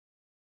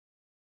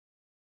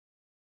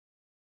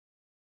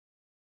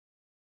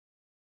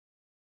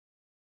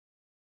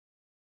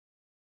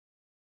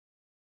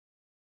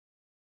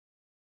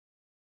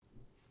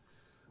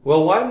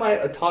Well, why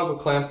might a toggle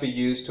clamp be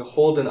used to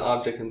hold an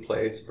object in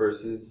place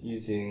versus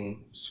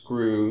using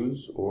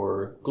screws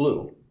or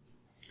glue?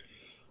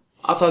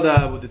 I thought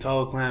that with the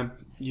toggle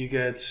clamp, you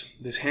get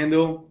this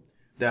handle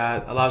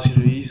that allows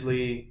you to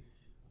easily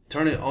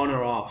turn it on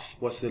or off.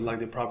 What's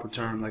the proper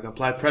term? Like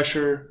apply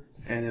pressure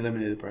and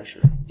eliminate the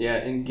pressure. Yeah,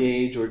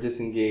 engage or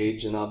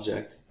disengage an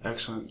object.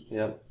 Excellent.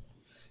 Yep.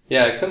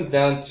 Yeah, it comes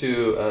down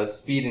to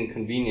speed and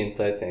convenience,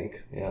 I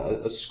think. Yeah,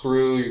 a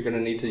screw, you're going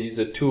to need to use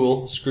a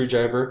tool,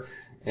 screwdriver,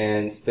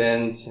 and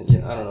spend, I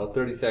don't know,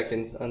 30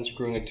 seconds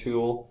unscrewing a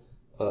tool,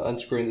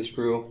 unscrewing the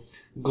screw.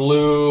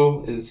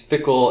 Glue is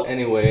fickle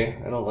anyway.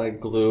 I don't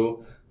like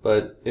glue,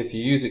 but if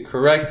you use it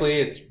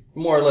correctly, it's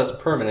more or less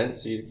permanent,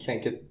 so you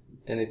can't get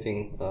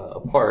anything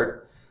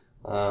apart.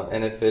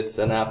 And if it's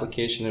an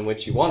application in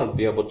which you want to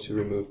be able to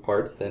remove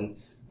parts, then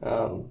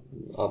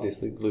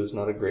obviously glue is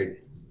not a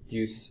great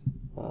use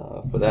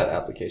for that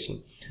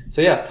application.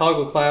 So yeah,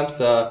 toggle clamps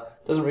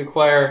doesn't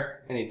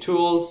require any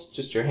tools,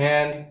 just your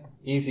hand,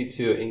 easy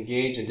to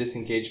engage and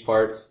disengage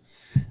parts.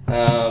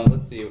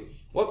 Let's see,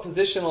 what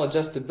positional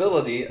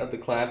adjustability of the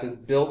clamp is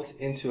built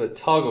into a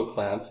toggle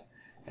clamp,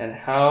 and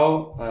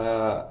how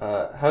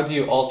do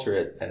you alter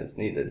it as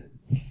needed?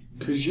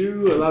 Could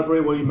you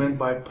elaborate what you meant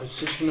by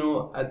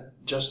positional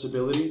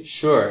adjustability?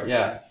 Sure,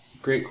 yeah,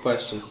 great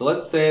question. So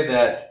let's say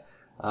that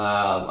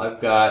I've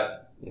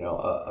got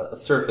a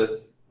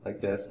surface like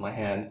this, my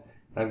hand,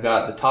 and I've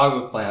got the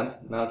toggle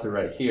clamp mounted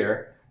right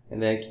here, and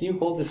then can you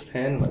hold this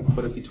pen and like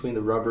put it between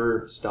the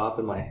rubber stop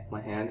in my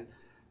hand?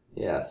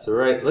 Yeah, so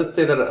let's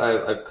say that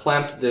I've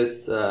clamped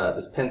this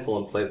this pencil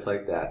in place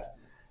like that,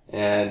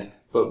 and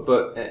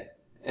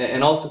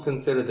and also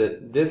consider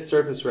that this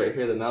surface right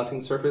here, the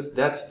mounting surface,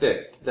 that's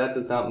fixed. That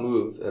does not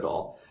move at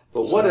all.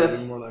 But so what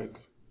if more like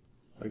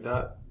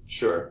that?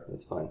 Sure,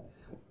 that's fine.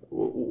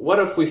 What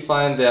if we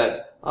find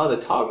that the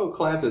toggle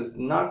clamp is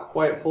not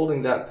quite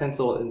holding that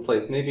pencil in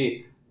place?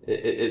 Maybe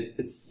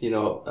it's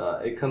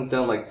it comes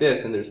down like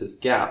this, and there's this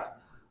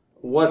gap.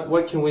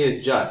 What can we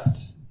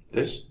adjust?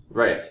 This?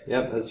 Right.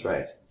 Yep, that's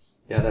right.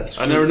 Yeah, that's.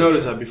 I never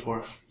noticed that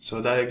before.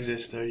 So that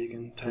exists there. You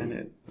can tighten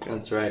it.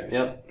 That's right.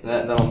 Yep.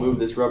 That'll move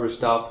this rubber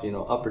stop,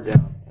 up or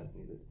down as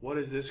needed. What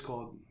is this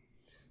called?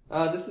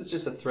 This is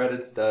just a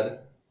threaded stud.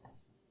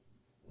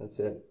 That's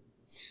it.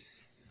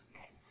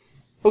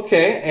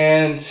 Okay,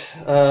 and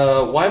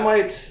why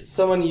might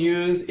someone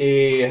use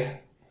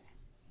a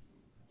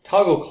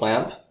toggle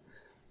clamp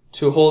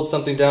to hold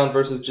something down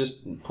versus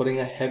just putting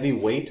a heavy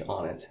weight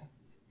on it?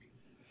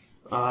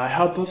 I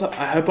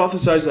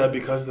hypothesize that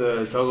because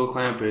the toggle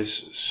clamp is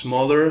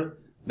smaller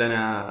than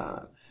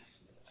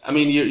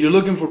you're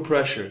looking for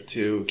pressure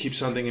to keep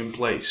something in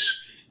place,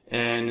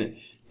 and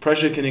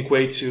pressure can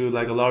equate to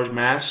like a large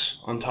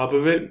mass on top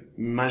of it.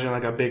 Imagine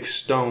like a big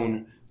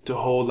stone to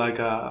hold like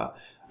a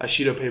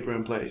sheet of paper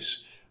in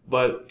place.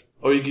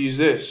 Or you could use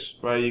this,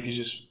 right? Or you could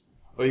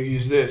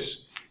use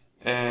this,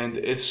 and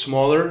it's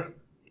smaller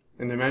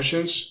in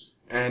dimensions,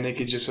 and it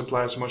could just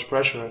apply as much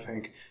pressure, I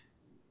think.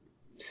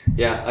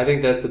 Yeah, I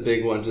think that's a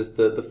big one. Just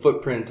the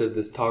footprint of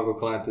this toggle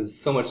clamp is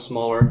so much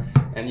smaller,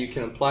 and you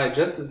can apply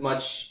just as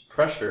much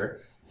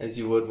pressure as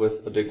you would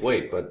with a big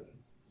weight, but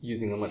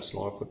using a much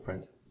smaller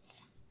footprint.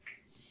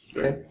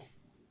 Okay.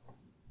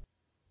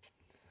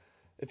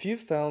 If you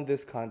found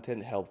this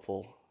content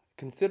helpful,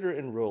 consider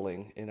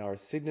enrolling in our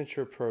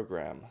signature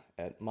program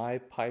at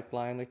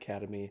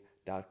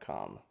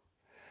mypipelineacademy.com.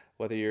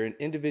 Whether you're an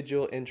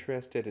individual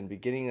interested in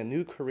beginning a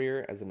new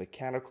career as a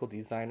mechanical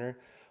designer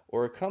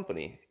or a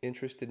company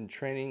interested in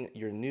training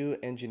your new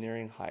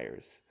engineering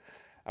hires,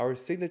 our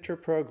signature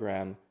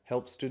program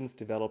helps students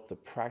develop the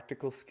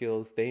practical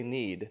skills they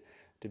need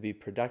to be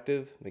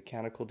productive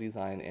mechanical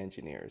design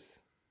engineers.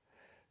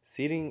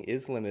 Seating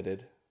is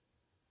limited.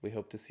 We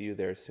hope to see you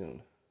there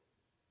soon.